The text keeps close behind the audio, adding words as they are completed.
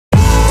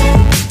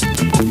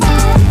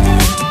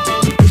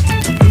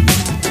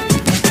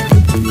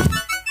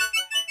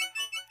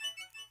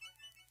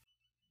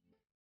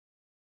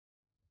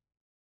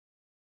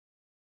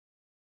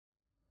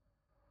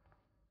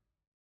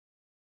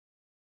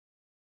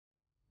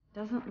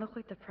Doesn't look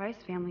like the Price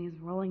family is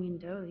rolling in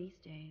dough these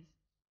days.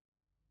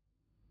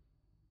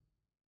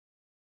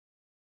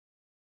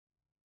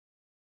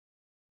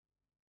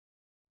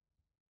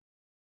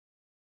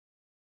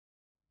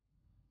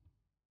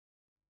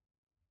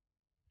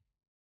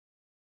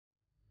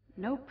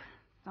 Nope,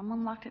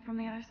 someone locked it from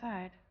the other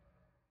side.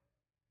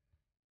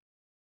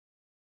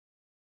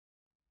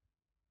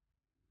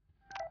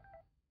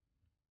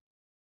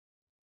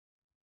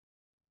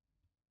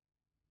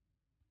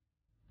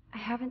 I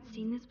haven't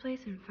seen this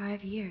place in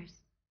 5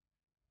 years.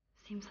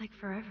 Seems like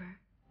forever.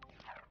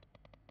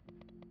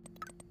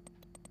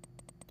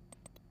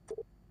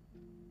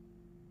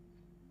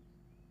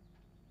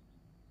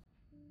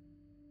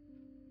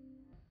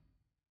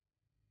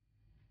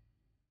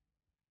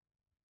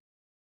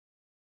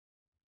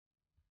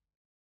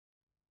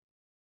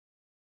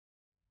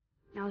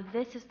 Now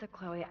this is the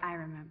Chloe I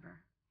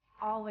remember.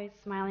 Always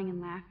smiling and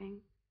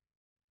laughing.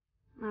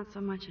 Not so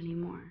much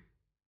anymore.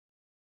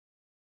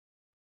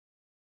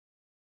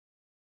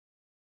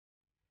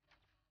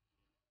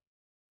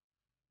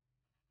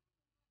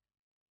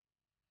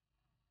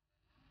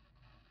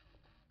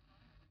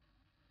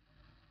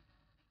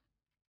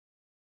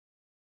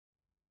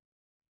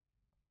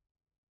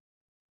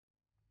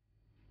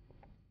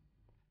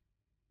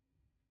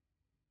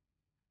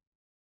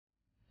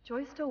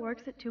 Joy still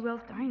works at Two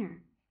Whales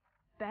Diner.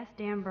 Best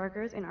damn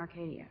burgers in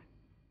Arcadia.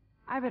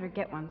 I better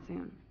get one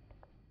soon.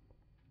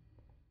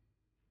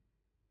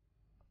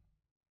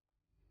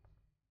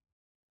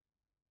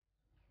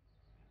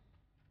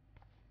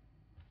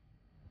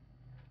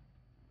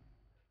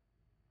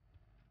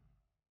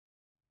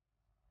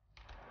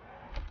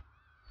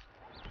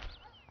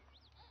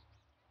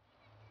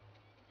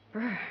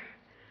 Brr.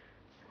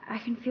 I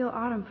can feel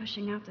autumn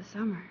pushing out the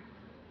summer.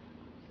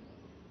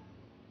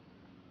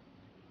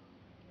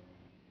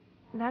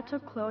 That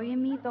took Chloe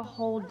and me the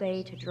whole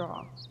day to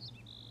draw.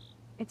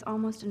 It's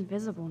almost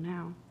invisible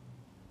now.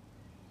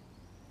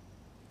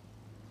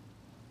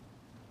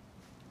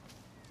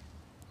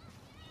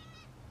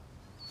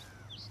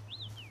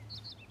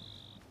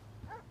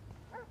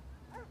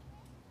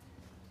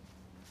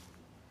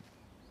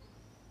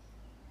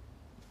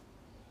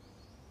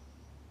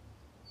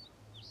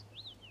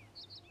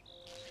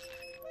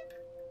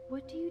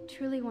 What do you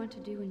truly want to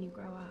do when you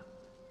grow up?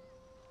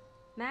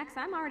 Max,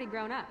 I'm already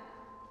grown up.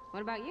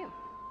 What about you?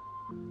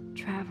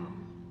 Travel.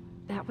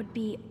 That would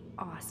be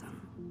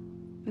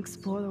awesome.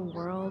 Explore the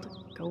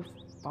world, go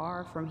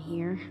far from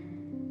here.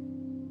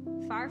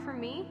 Far from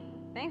me?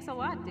 Thanks a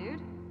lot,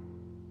 dude.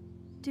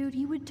 Dude,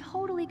 you would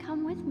totally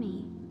come with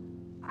me.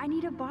 I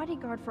need a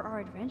bodyguard for our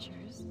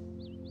adventures.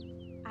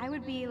 I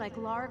would be like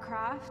Lara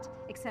Croft,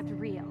 except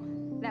real.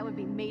 That would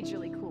be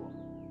majorly cool.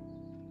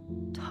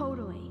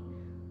 Totally.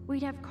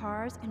 We'd have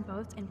cars and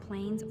boats and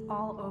planes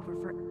all over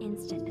for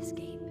instant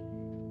escape.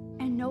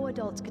 And no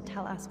adults could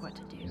tell us what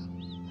to do.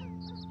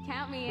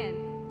 Count me in.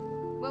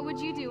 What would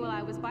you do while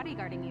I was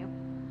bodyguarding you?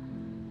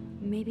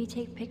 Maybe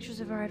take pictures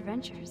of our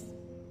adventures.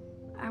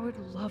 I would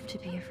love to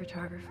be a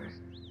photographer.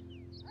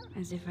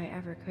 As if I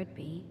ever could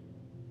be.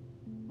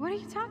 What are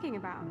you talking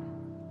about?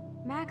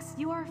 Max,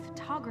 you are a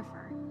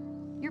photographer.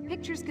 Your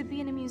pictures could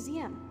be in a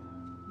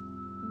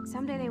museum.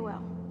 Someday they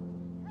will.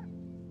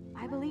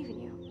 I believe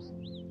in you.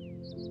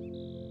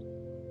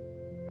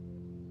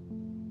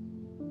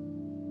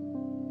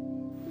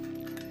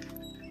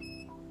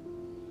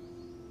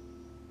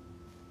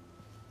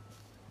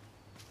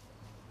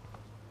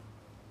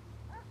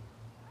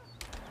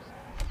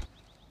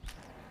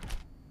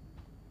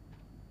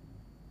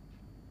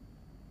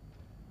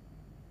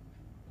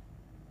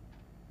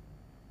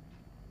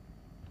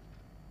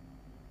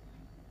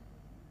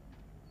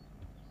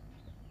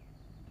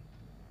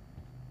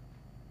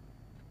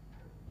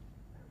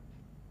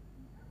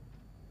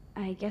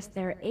 I guess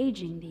they're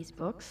aging these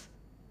books.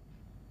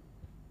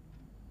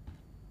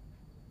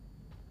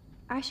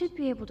 I should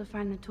be able to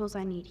find the tools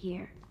I need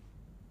here.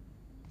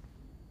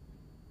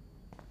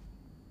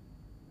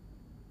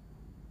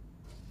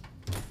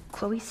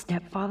 Chloe's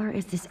stepfather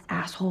is this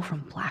asshole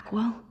from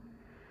Blackwell?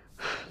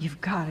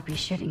 You've got to be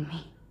shitting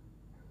me.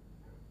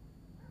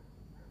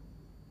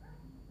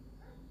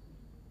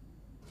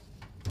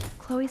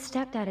 Chloe's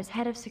stepdad is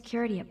head of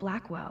security at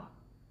Blackwell.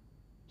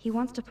 He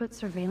wants to put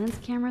surveillance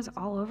cameras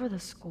all over the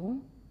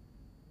school?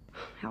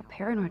 How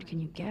paranoid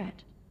can you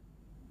get?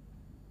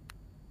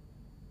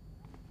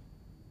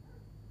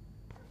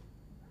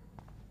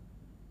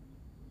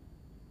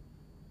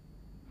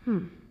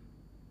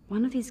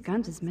 One of these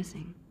guns is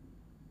missing.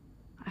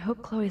 I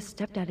hope Chloe's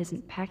stepdad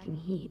isn't packing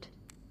heat.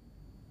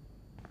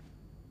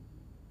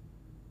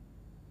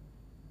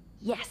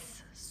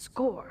 Yes!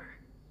 Score!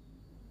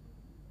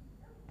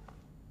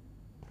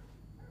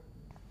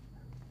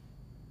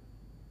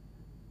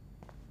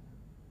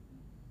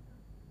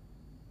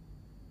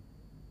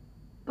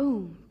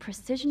 Boom,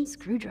 precision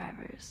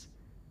screwdrivers.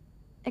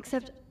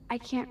 Except I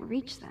can't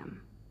reach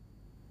them.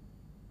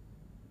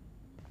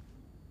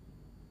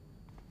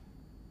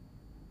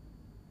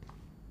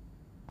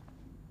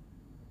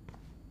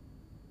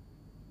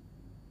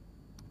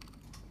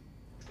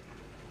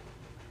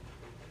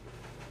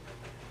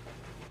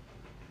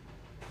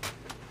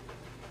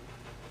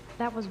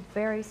 That was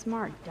very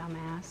smart,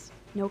 dumbass.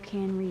 No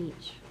can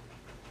reach.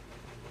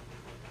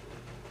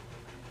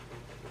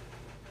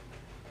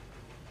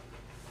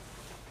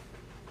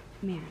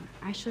 Man,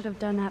 I should have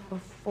done that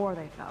before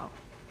they fell.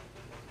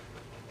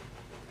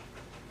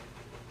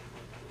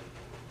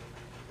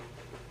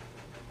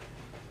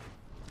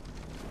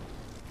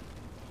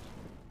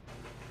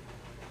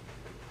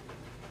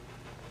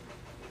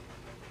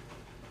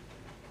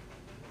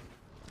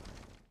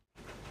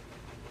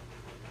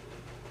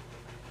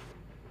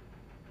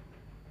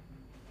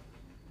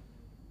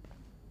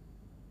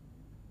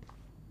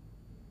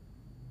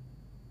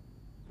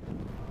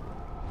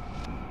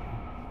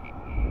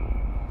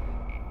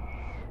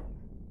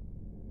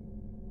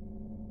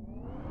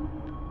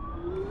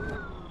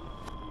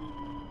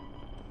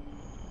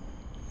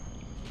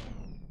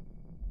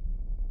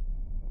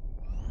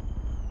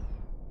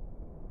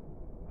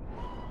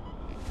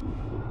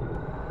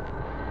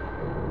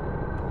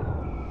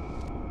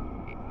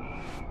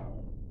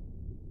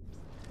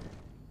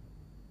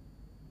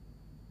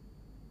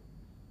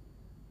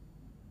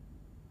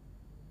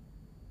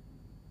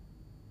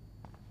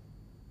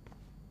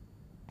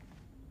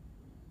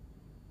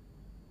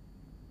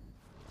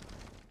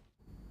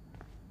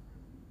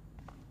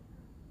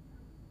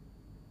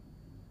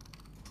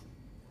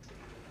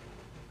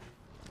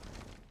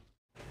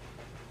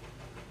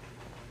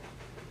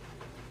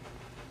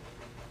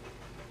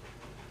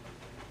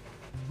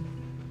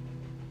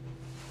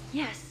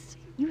 Yes,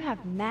 you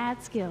have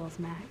mad skills,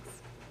 Max.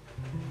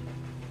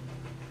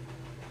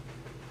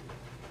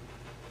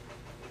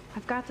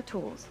 I've got the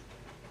tools.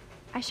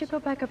 I should go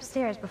back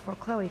upstairs before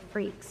Chloe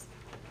freaks.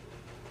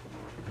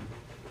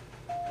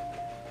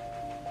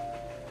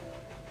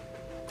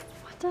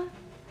 What the?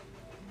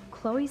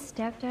 Chloe's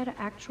stepdad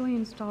actually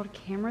installed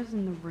cameras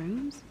in the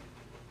rooms?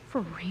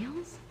 For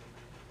reals?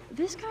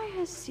 This guy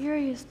has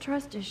serious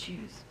trust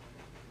issues.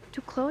 Do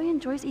Chloe and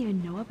Joyce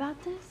even know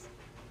about this?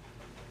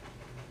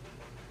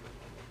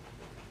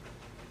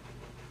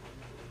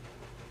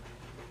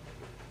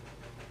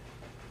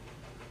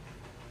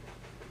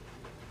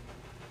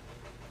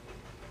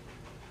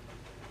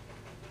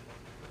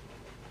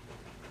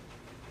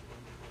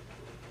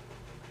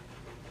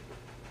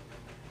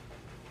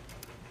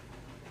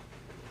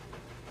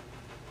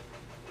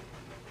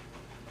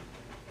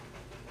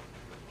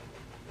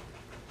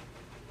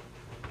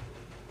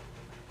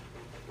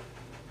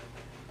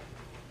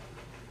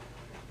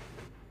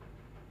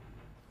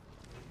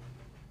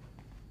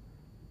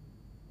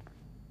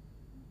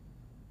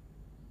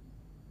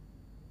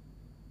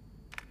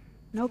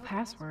 No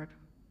password.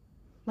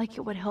 Like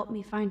it would help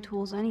me find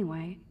tools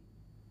anyway.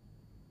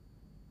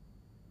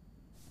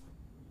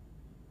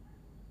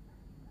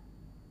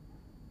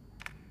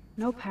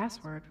 No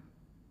password.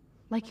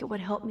 Like it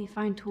would help me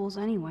find tools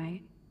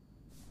anyway.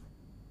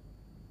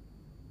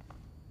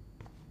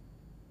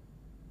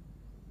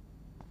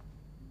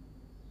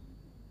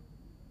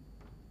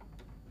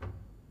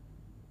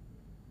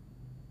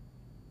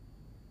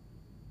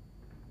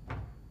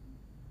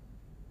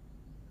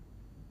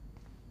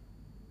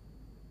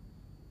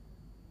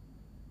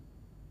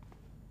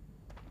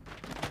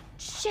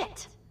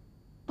 Shit!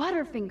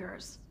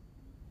 Butterfingers!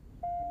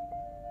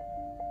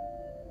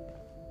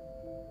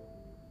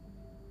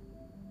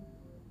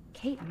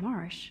 Kate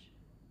Marsh?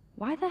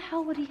 Why the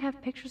hell would he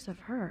have pictures of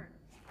her?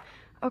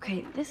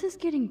 Okay, this is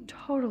getting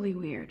totally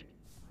weird.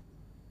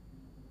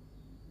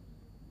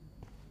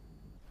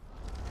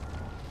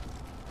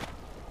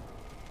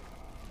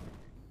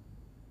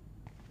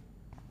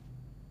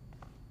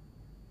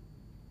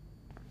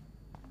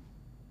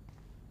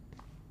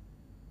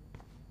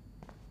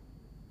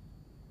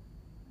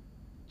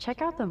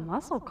 Check out the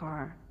muscle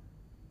car.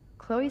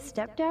 Chloe's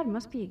stepdad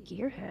must be a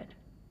gearhead.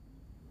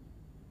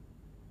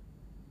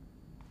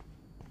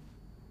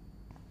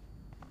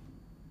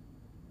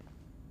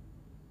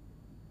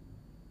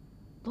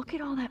 Look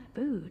at all that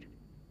food.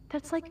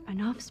 That's like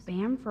enough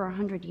spam for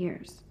 100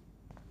 years.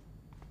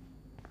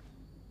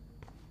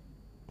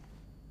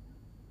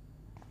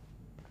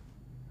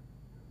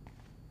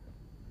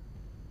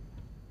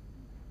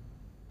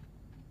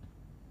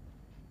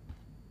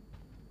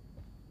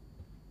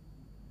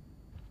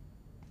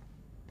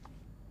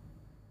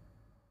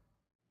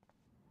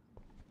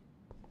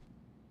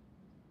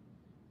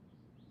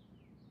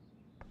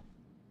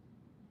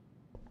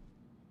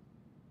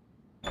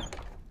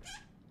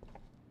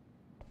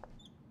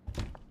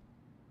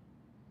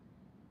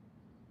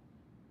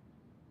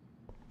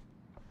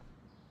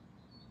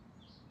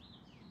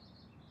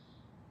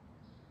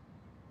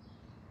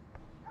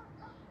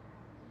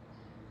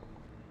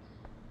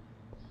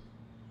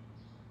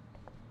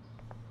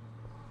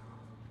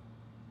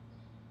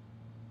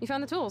 You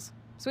found the tools.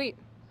 Sweet.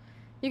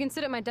 You can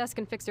sit at my desk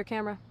and fix your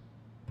camera.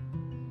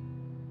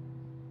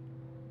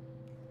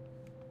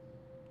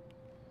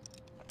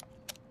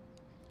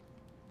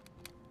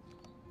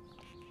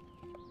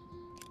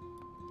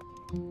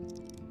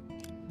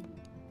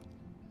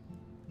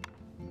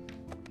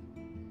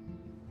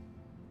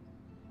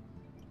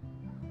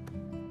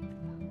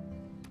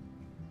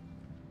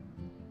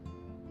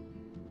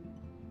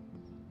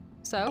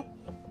 So?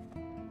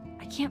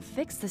 I can't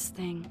fix this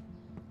thing.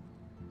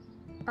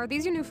 Are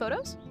these your new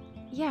photos?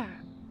 Yeah,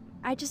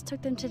 I just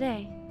took them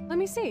today. Let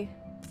me see.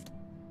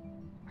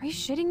 Are you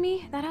shitting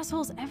me? That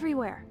asshole's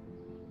everywhere.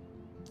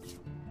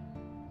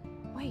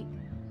 Wait,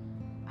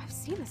 I've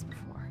seen this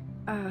before.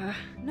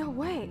 No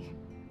way.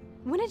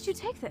 When did you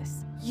take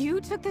this?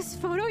 You took this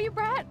photo, you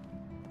brat?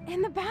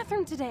 In the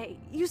bathroom today.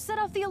 You set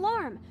off the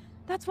alarm.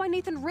 That's why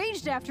Nathan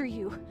raged after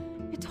you.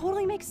 It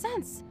totally makes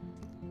sense.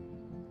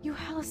 You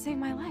hella saved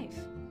my life.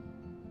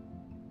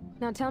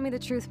 Now tell me the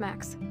truth,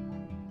 Max.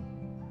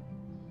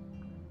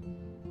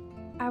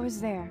 I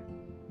was there,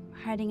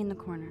 hiding in the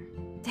corner.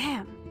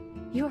 Damn,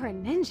 you're a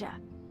ninja.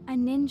 A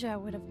ninja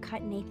would have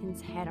cut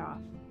Nathan's head off.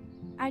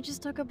 I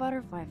just took a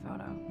butterfly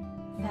photo.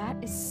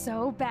 That is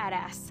so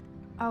badass.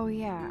 Oh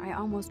yeah, I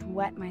almost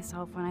wet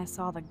myself when I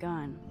saw the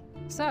gun.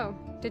 So,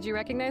 did you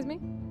recognize me?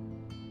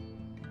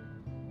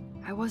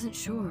 I wasn't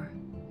sure.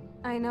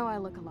 I know I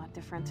look a lot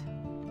different.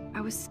 I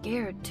was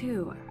scared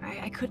too.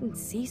 I couldn't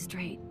see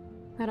straight.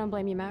 I don't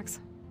blame you, Max.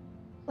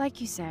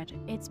 Like you said,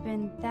 it's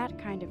been that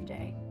kind of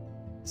day.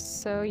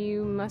 So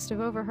you must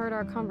have overheard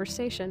our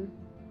conversation.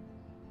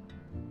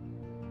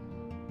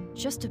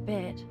 Just a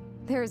bit.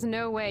 There's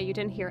no way you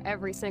didn't hear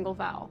every single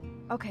vowel.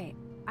 Okay,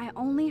 I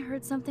only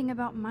heard something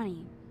about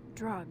money,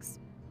 drugs,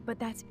 but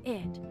that's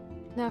it.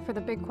 Now for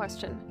the big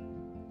question.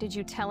 Did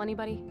you tell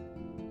anybody?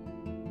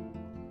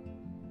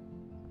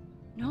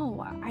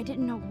 No, I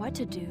didn't know what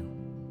to do.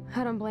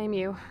 I don't blame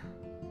you.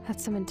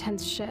 That's some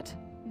intense shit.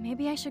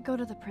 Maybe I should go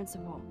to the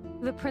principal.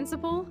 The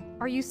principal?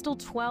 Are you still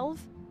 12?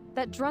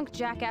 That drunk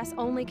jackass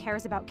only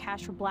cares about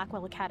cash for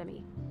Blackwell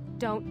Academy.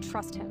 Don't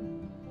trust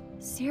him.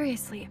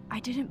 Seriously,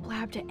 I didn't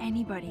blab to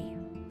anybody.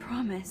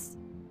 Promise.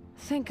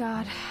 Thank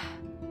God.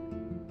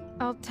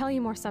 I'll tell you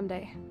more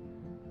someday.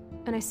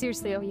 And I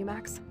seriously owe you,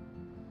 Max.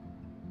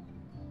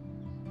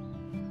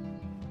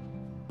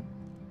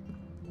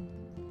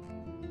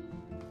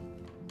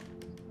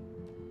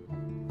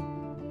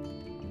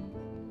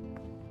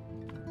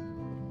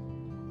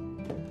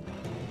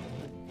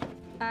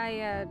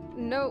 I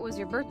know it was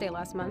your birthday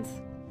last month.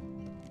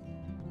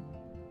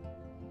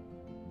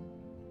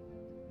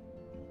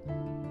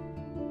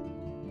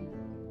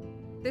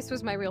 This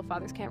was my real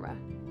father's camera.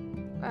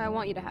 I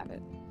want you to have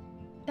it.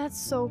 That's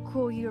so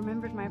cool you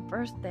remembered my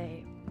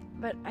birthday.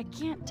 But I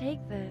can't take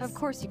this. Of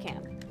course you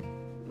can.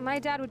 My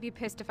dad would be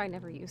pissed if I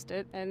never used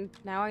it, and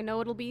now I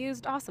know it'll be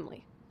used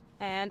awesomely.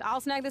 And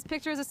I'll snag this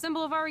picture as a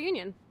symbol of our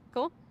reunion.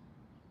 Cool?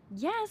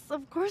 Yes,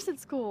 of course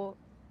it's cool.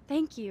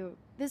 Thank you.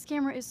 This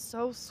camera is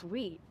so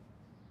sweet.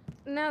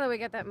 Now that we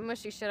got that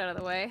mushy shit out of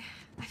the way,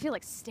 I feel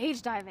like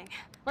stage diving.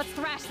 Let's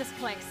thrash this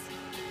place.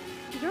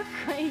 You're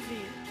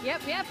crazy.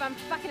 Yep, I'm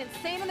fucking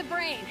insane in the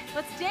brain.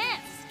 Let's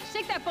dance!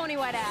 Shake that bony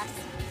white ass.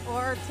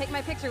 Or take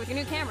my picture with your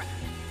new camera.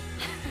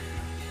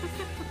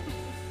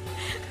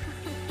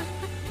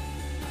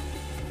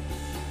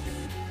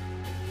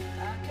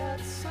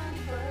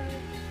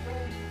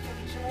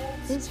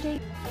 This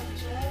date.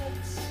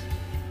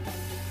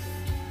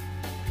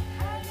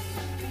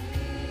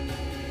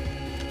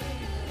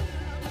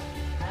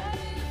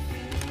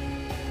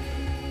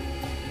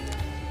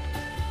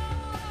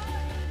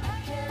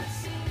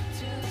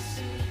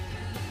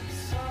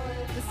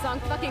 This song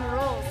fucking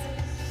rules.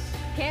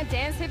 Can't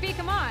dance, hippie?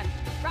 Come on.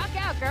 Rock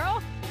out,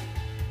 girl.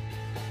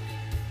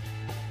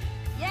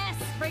 Yes,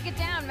 break it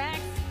down, Max.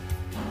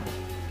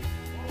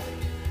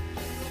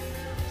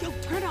 Yo,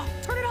 turn it off!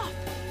 Turn it off!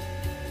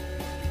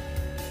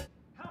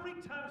 How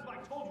many times have I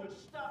told you to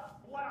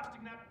stop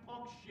blasting that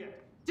punk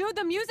shit? Dude,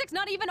 the music's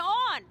not even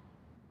on!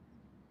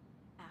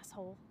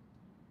 Asshole.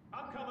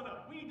 I'm coming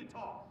up. We need to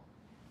talk.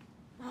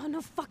 Oh,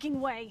 no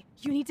fucking way.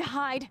 You need to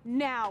hide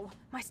now.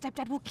 My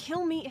stepdad will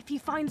kill me if he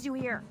finds you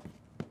here.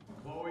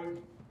 Chloe,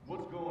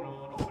 what's going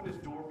on? Open this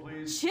door,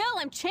 please. Chill,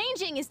 I'm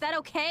changing. Is that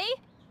okay?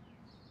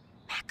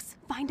 Max,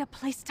 find a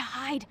place to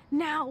hide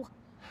now.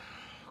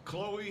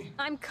 Chloe.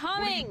 I'm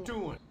coming. What are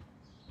you doing?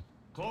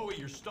 Chloe,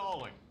 you're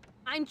stalling.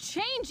 I'm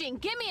changing.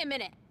 Give me a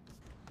minute.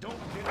 Don't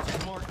get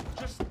smart.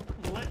 Just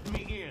let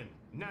me in.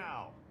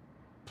 Now.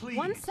 Please.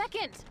 1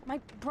 second.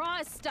 My bra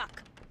is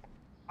stuck.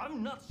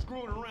 I'm not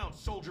screwing around,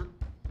 soldier.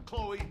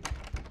 Chloe,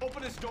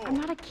 open this door. I'm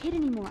not a kid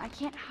anymore. I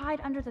can't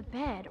hide under the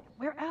bed.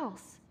 Where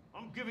else?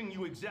 I'm giving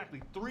you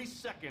exactly 3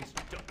 seconds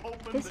to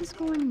open This the is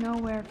door. going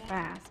nowhere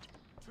fast.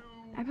 2,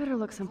 I better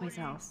look someplace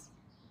 3. else.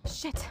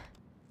 Shit.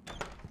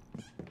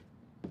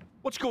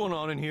 What's going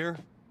on in here?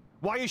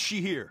 Why is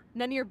she here?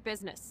 None of your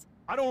business.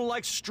 I don't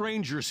like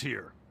strangers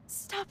here.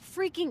 Stop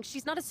freaking.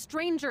 She's not a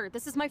stranger.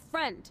 This is my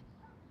friend.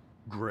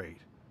 Great.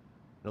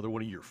 Another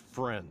one of your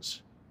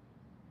friends.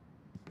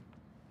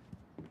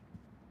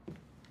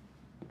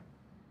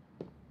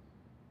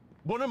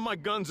 One of my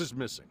guns is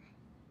missing.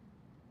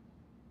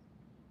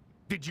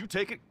 Did you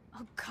take it?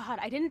 Oh God,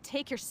 I didn't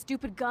take your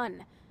stupid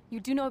gun. You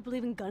do know I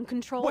believe in gun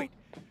control? Wait,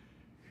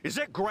 is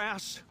that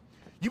grass?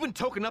 You been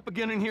token up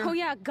again in here? Oh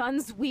yeah,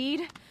 guns,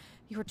 weed.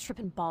 You were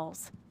tripping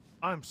balls.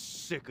 I'm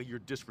sick of your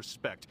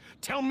disrespect.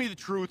 Tell me the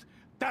truth.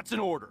 That's an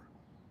order.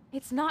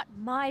 It's not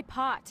my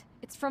pot.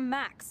 It's from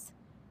Max.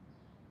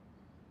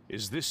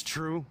 Is this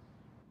true?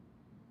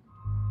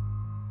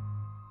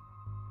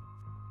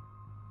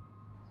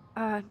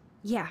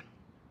 Yeah.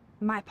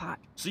 My pot.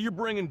 So you're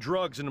bringing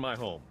drugs into my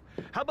home.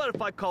 How about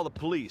if I call the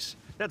police?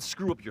 That'd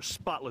screw up your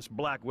spotless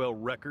Blackwell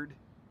record.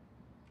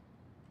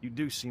 You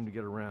do seem to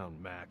get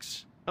around,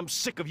 Max. I'm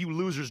sick of you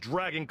losers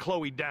dragging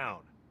Chloe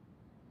down.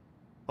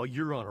 Oh,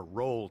 you're on a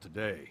roll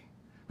today.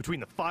 Between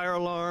the fire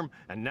alarm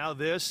and now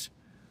this.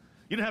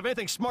 You don't have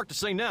anything smart to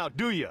say now,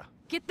 do you?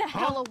 Get the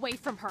hell away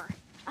from her.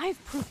 I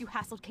have proof you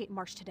hassled Kate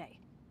Marsh today.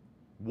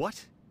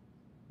 What?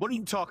 What are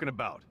you talking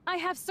about? I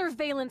have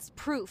surveillance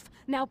proof.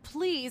 Now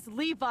please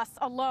leave us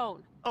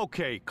alone.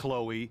 Okay,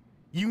 Chloe.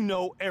 You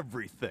know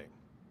everything.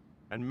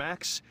 And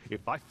Max,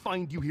 if I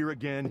find you here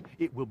again,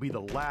 it will be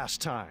the last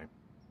time.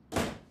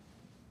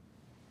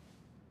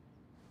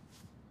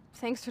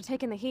 Thanks for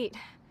taking the heat.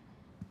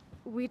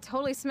 We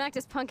totally smacked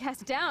his punk ass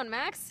down,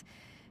 Max.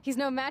 He's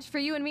no match for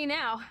you and me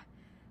now.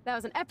 That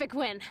was an epic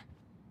win.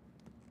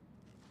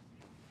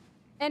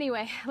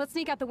 Anyway, let's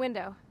sneak out the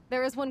window.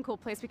 There is one cool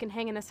place we can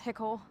hang in this hick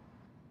hole.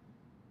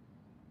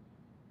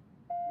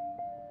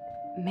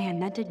 Man,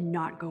 that did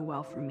not go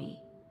well for me.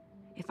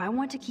 If I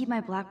want to keep my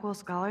Blackwell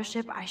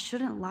scholarship, I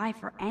shouldn't lie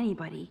for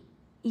anybody,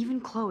 even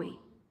Chloe.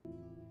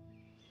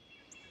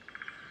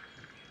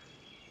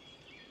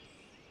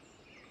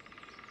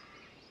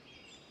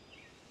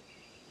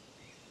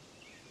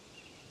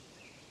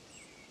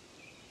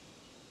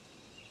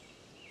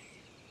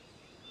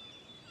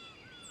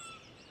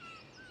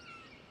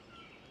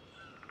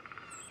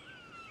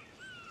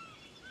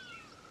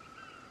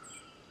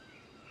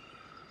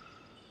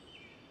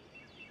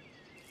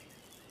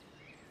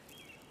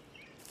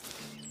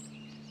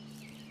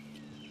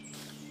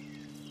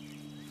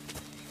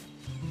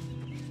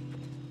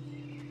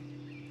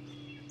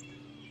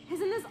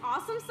 Isn't this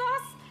awesome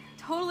sauce?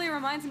 Totally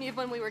reminds me of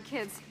when we were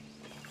kids.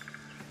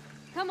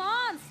 Come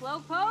on,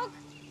 Slowpoke!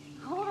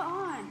 Hold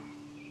on.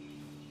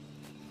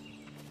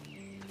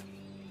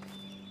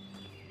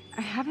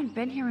 I haven't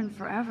been here in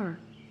forever.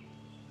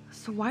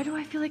 So why do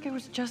I feel like I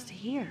was just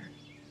here?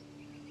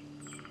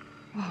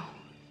 Whoa.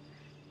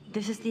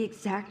 This is the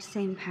exact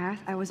same path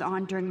I was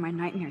on during my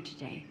nightmare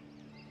today.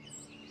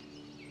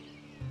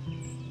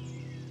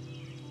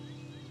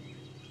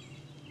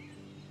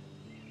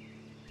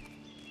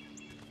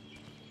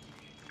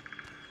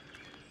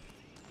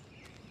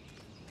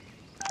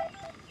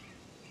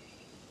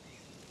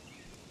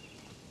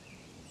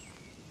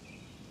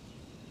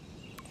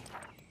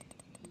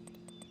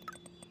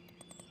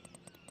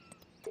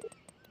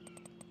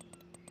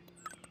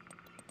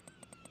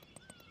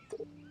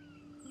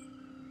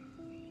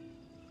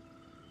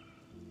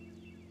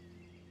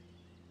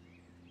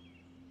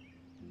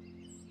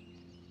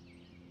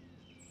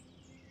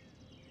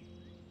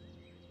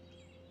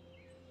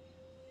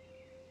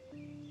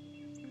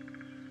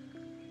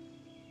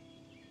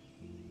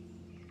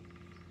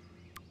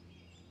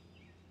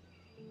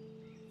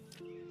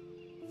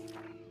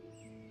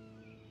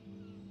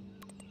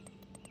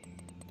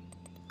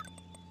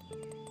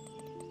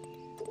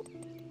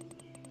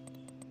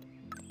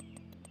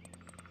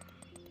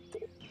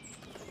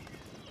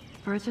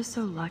 Birds are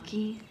so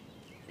lucky,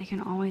 they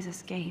can always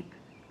escape.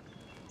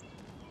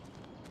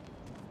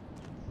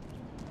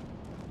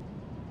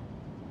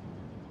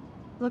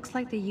 Looks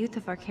like the youth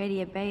of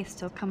Arcadia Bay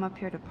still come up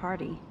here to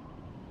party.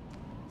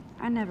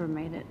 I never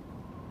made it.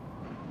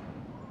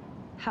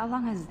 How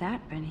long has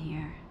that been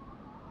here?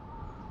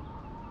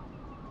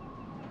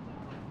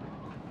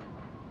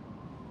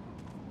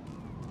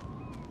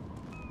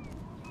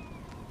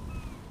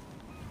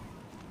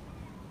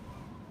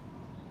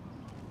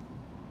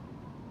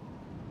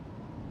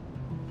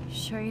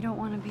 Sure you don't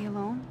want to be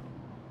alone?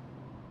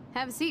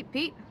 Have a seat,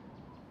 Pete.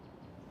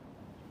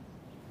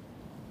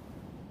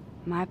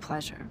 My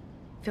pleasure.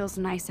 Feels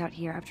nice out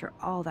here after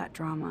all that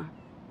drama.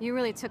 You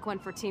really took one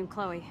for Team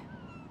Chloe.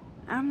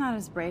 I'm not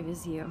as brave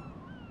as you.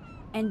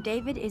 And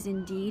David is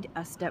indeed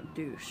a step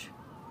douche.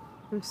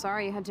 I'm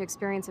sorry you had to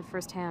experience it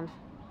firsthand.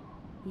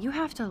 You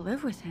have to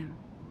live with him.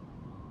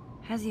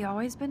 Has he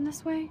always been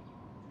this way?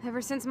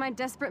 Ever since my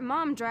desperate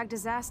mom dragged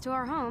his ass to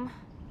our home,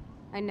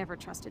 I never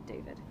trusted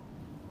David.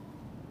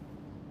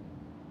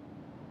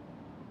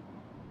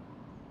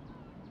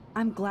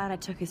 I'm glad I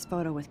took his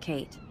photo with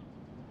Kate.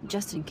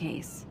 Just in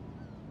case.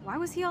 Why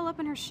was he all up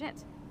in her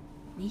shit?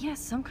 He has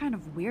some kind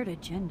of weird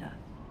agenda.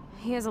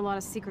 He has a lot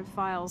of secret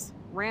files.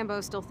 Rambo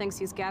still thinks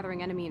he's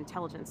gathering enemy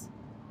intelligence.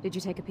 Did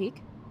you take a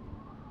peek?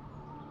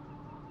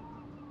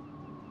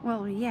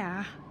 Well,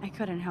 yeah, I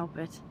couldn't help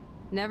it.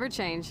 Never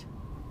change.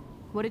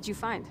 What did you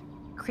find?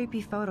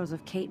 Creepy photos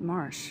of Kate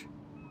Marsh.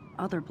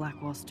 Other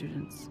Blackwell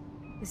students.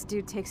 This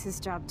dude takes his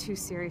job too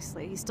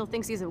seriously. He still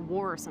thinks he's at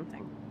war or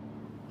something.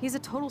 He's a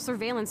total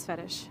surveillance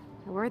fetish.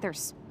 Where are there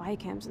spy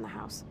cams in the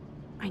house?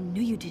 I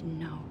knew you didn't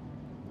know.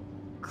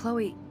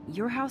 Chloe,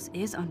 your house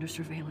is under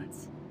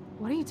surveillance.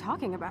 What are you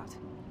talking about?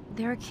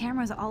 There are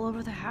cameras all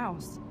over the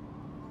house.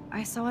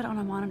 I saw it on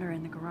a monitor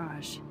in the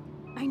garage.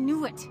 I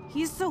knew it!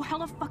 He's so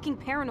hella fucking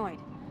paranoid.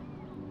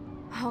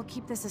 I'll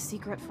keep this a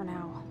secret for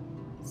now.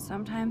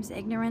 Sometimes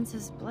ignorance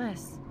is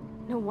bliss.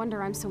 No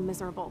wonder I'm so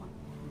miserable.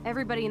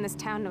 Everybody in this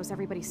town knows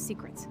everybody's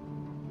secrets.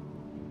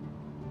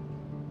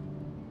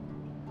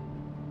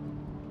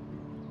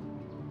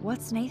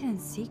 What's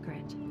Nathan's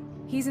secret?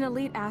 He's an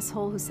elite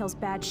asshole who sells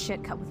bad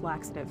shit cut with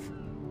laxative.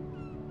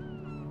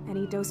 And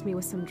he dosed me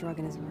with some drug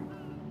in his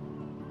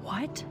room.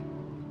 What?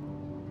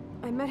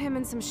 I met him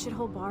in some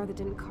shithole bar that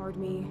didn't card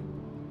me.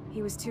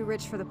 He was too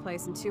rich for the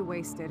place and too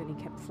wasted, and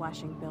he kept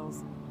flashing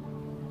bills.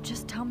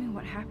 Just tell me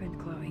what happened,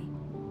 Chloe.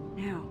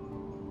 Now.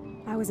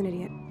 I was an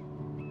idiot.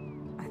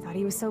 I thought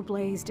he was so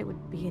blazed it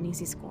would be an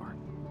easy score.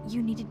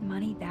 You needed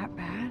money that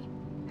bad?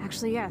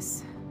 Actually,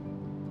 yes.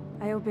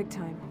 I owe big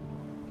time.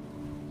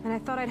 And I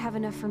thought I'd have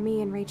enough for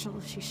me and Rachel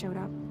if she showed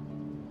up.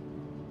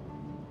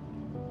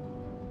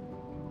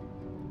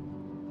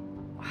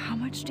 How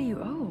much do you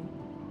owe?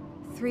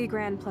 $3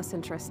 grand plus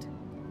interest.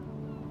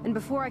 And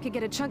before I could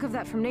get a chunk of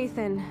that from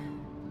Nathan,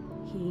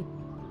 he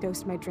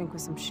dosed my drink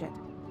with some shit.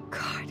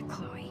 God,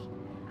 Chloe.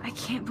 I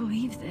can't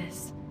believe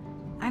this.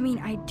 I mean,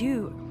 I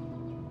do.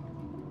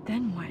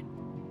 Then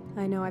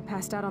what? I know I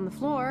passed out on the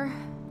floor.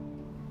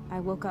 I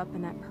woke up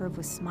and that perv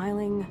was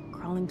smiling,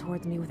 crawling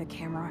towards me with a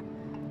camera.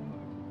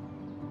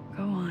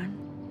 Go on.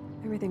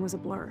 Everything was a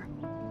blur.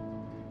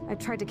 I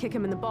tried to kick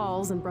him in the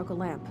balls and broke a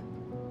lamp.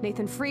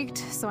 Nathan freaked,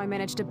 so I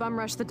managed to bum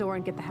rush the door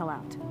and get the hell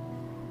out.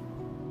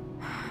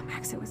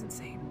 Max, it was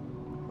insane.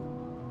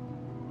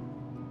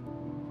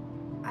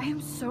 I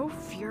am so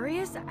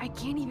furious, I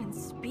can't even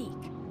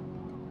speak.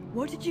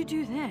 What did you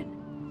do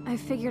then? I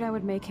figured I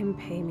would make him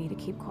pay me to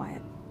keep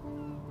quiet.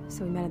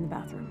 So we met in the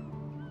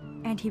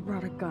bathroom. And he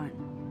brought a gun.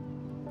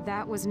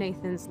 That was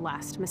Nathan's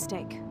last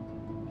mistake.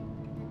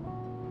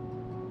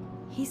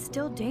 He's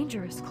still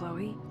dangerous,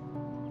 Chloe.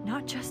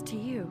 Not just to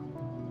you.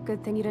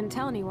 Good thing you didn't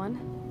tell anyone.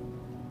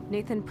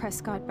 Nathan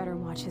Prescott better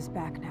watch his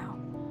back now.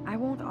 I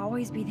won't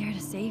always be there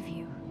to save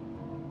you.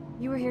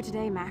 You were here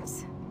today,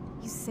 Max.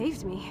 You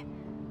saved me.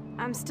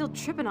 I'm still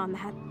tripping on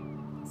that.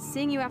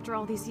 Seeing you after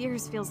all these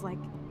years feels like...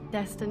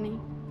 Destiny.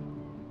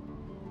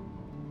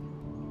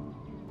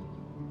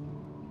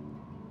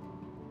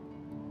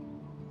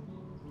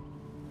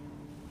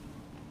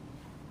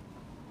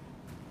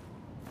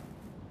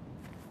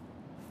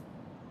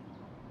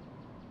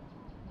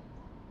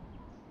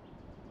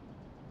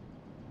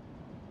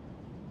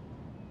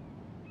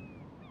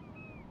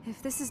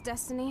 If this is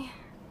destiny,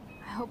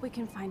 I hope we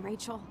can find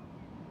Rachel.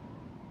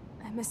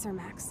 I miss her,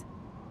 Max.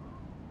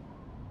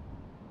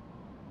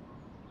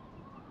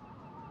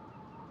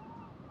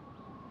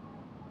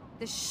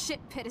 This shit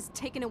pit has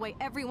taken away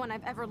everyone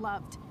I've ever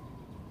loved.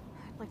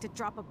 I'd like to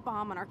drop a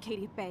bomb on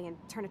Arcadia Bay and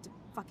turn it to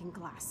fucking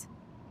glass.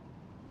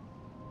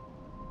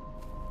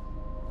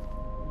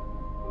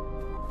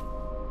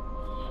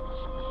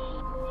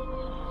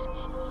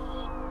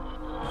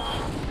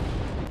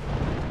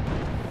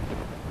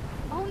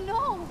 Oh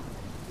no!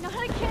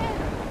 Not again!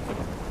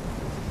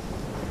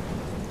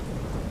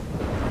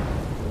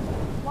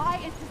 Why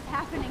is this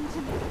happening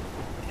to me?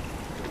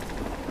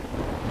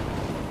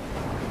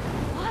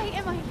 Why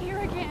am I here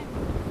again?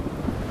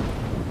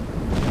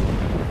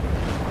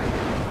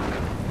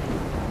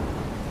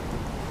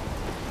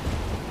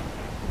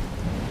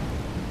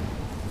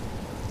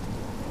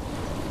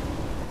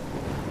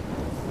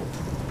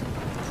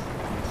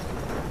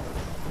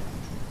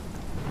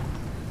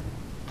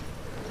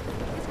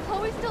 Is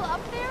Chloe still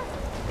up there?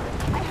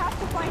 I have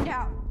to find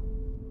out.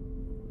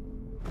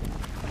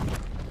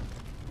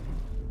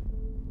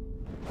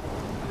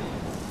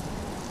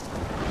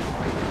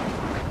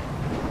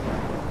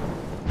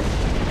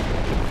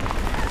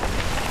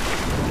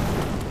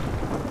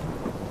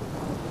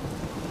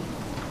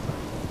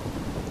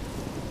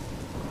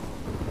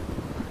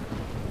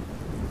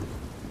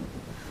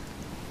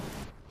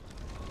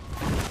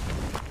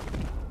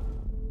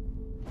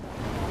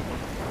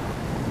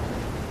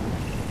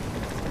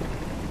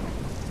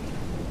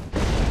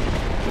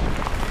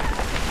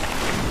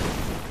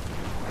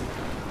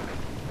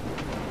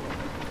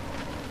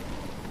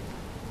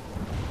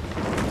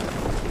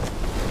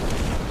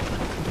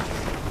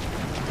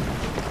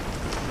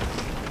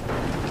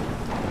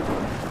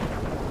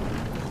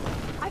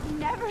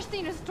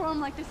 Seen a storm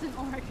like this in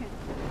Oregon.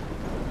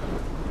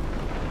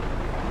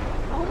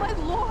 Oh my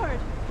lord!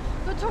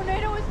 The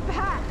tornado is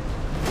back!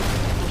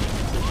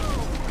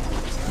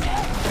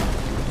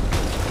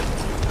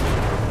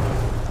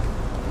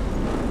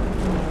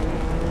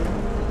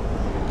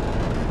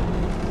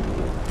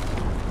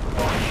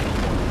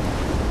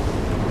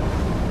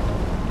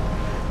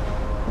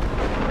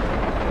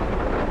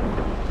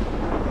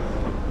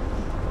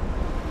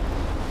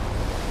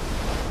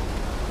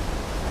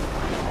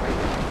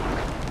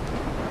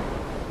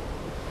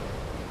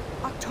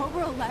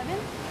 October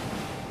 11th?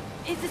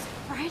 Is this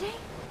Friday?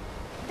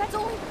 That's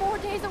only 4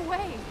 days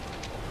away!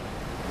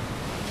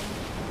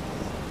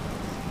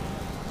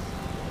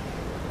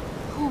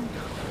 Oh no.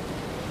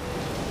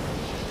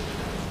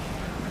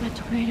 The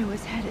tornado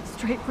is headed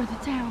straight for the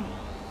town.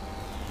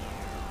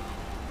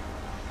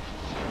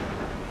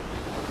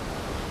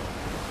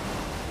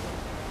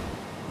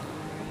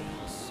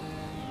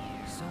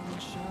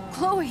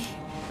 Chloe,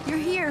 you're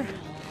here.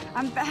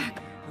 I'm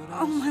back.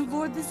 Oh my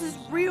lord, this is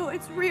real.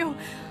 It's real.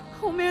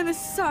 Oh man, this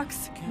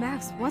sucks.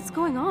 Max, what's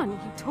going on?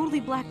 You totally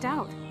blacked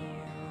out.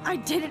 I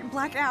didn't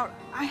black out.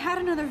 I had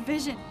another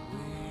vision.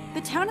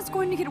 The town is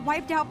going to get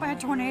wiped out by a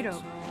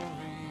tornado.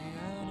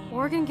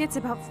 Oregon gets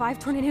about 5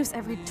 tornadoes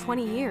every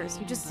 20 years.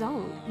 You just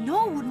zoned.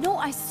 No,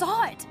 I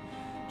saw it.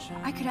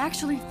 I could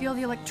actually feel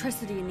the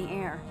electricity in the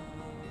air.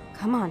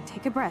 Come on,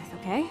 take a breath,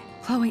 okay?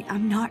 Chloe,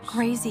 I'm not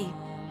crazy.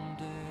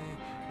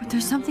 But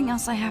there's something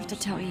else I have to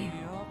tell you.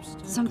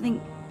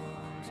 Something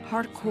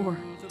hardcore.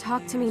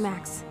 Talk to me,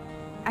 Max.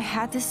 I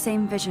had this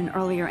same vision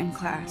earlier in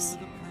class.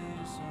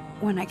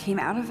 When I came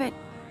out of it,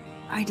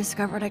 I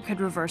discovered I could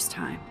reverse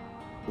time.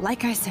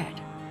 Like I said,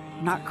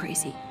 not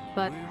crazy.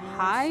 But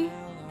high,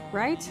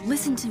 right?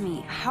 Listen to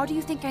me. How do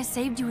you think I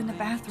saved you in the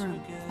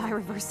bathroom? By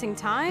reversing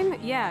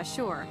time? Yeah,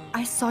 sure.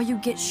 I saw you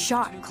get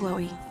shot,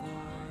 Chloe.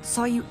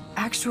 Saw you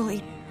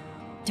actually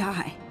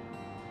die.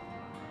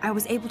 I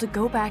was able to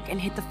go back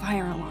and hit the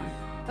fire alarm.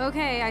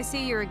 Okay, I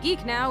see you're a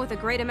geek now with a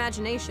great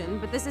imagination,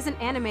 but this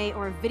isn't anime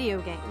or a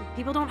video game.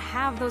 People don't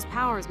have those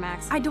powers,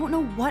 Max. I don't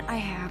know what I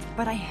have,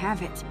 but I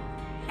have it.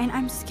 And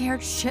I'm scared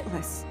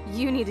shitless.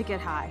 You need to get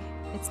high.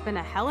 It's been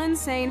a hell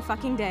insane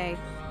fucking day.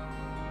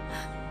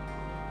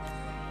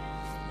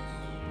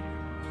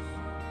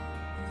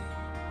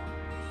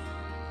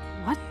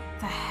 What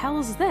the hell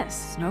is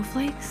this?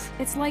 Snowflakes?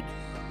 It's like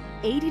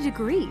 80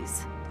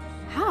 degrees.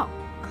 How?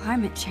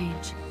 Climate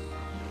change.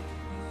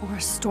 Or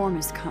a storm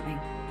is coming.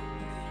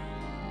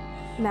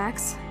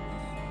 Max,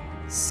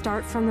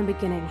 start from the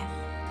beginning.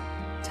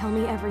 Tell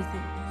me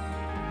everything.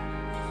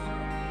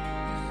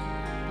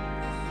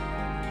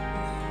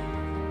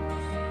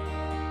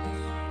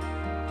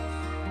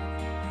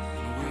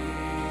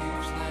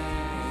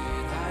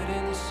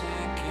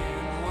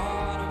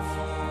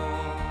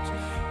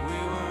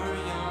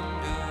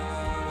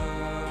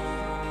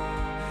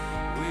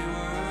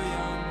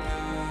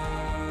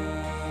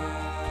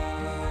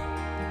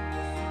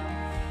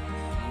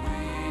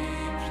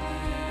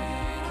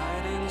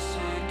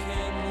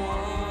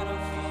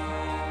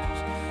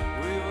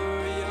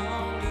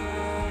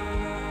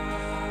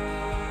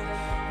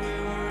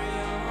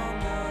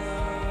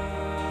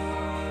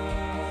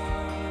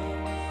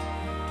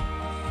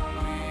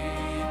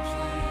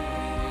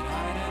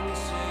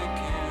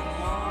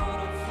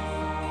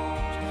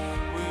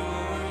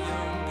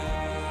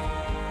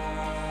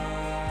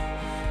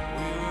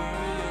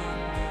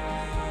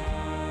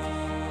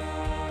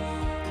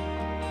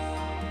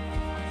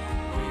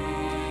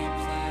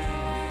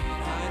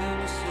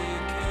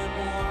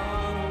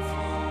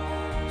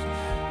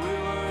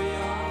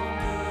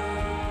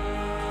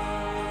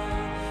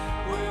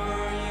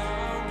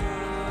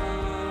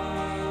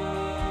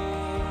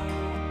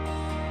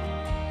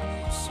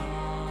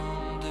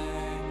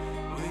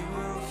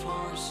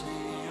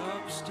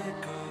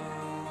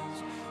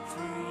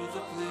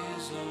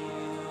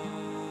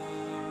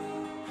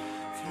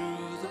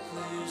 Through the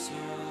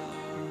blizzard.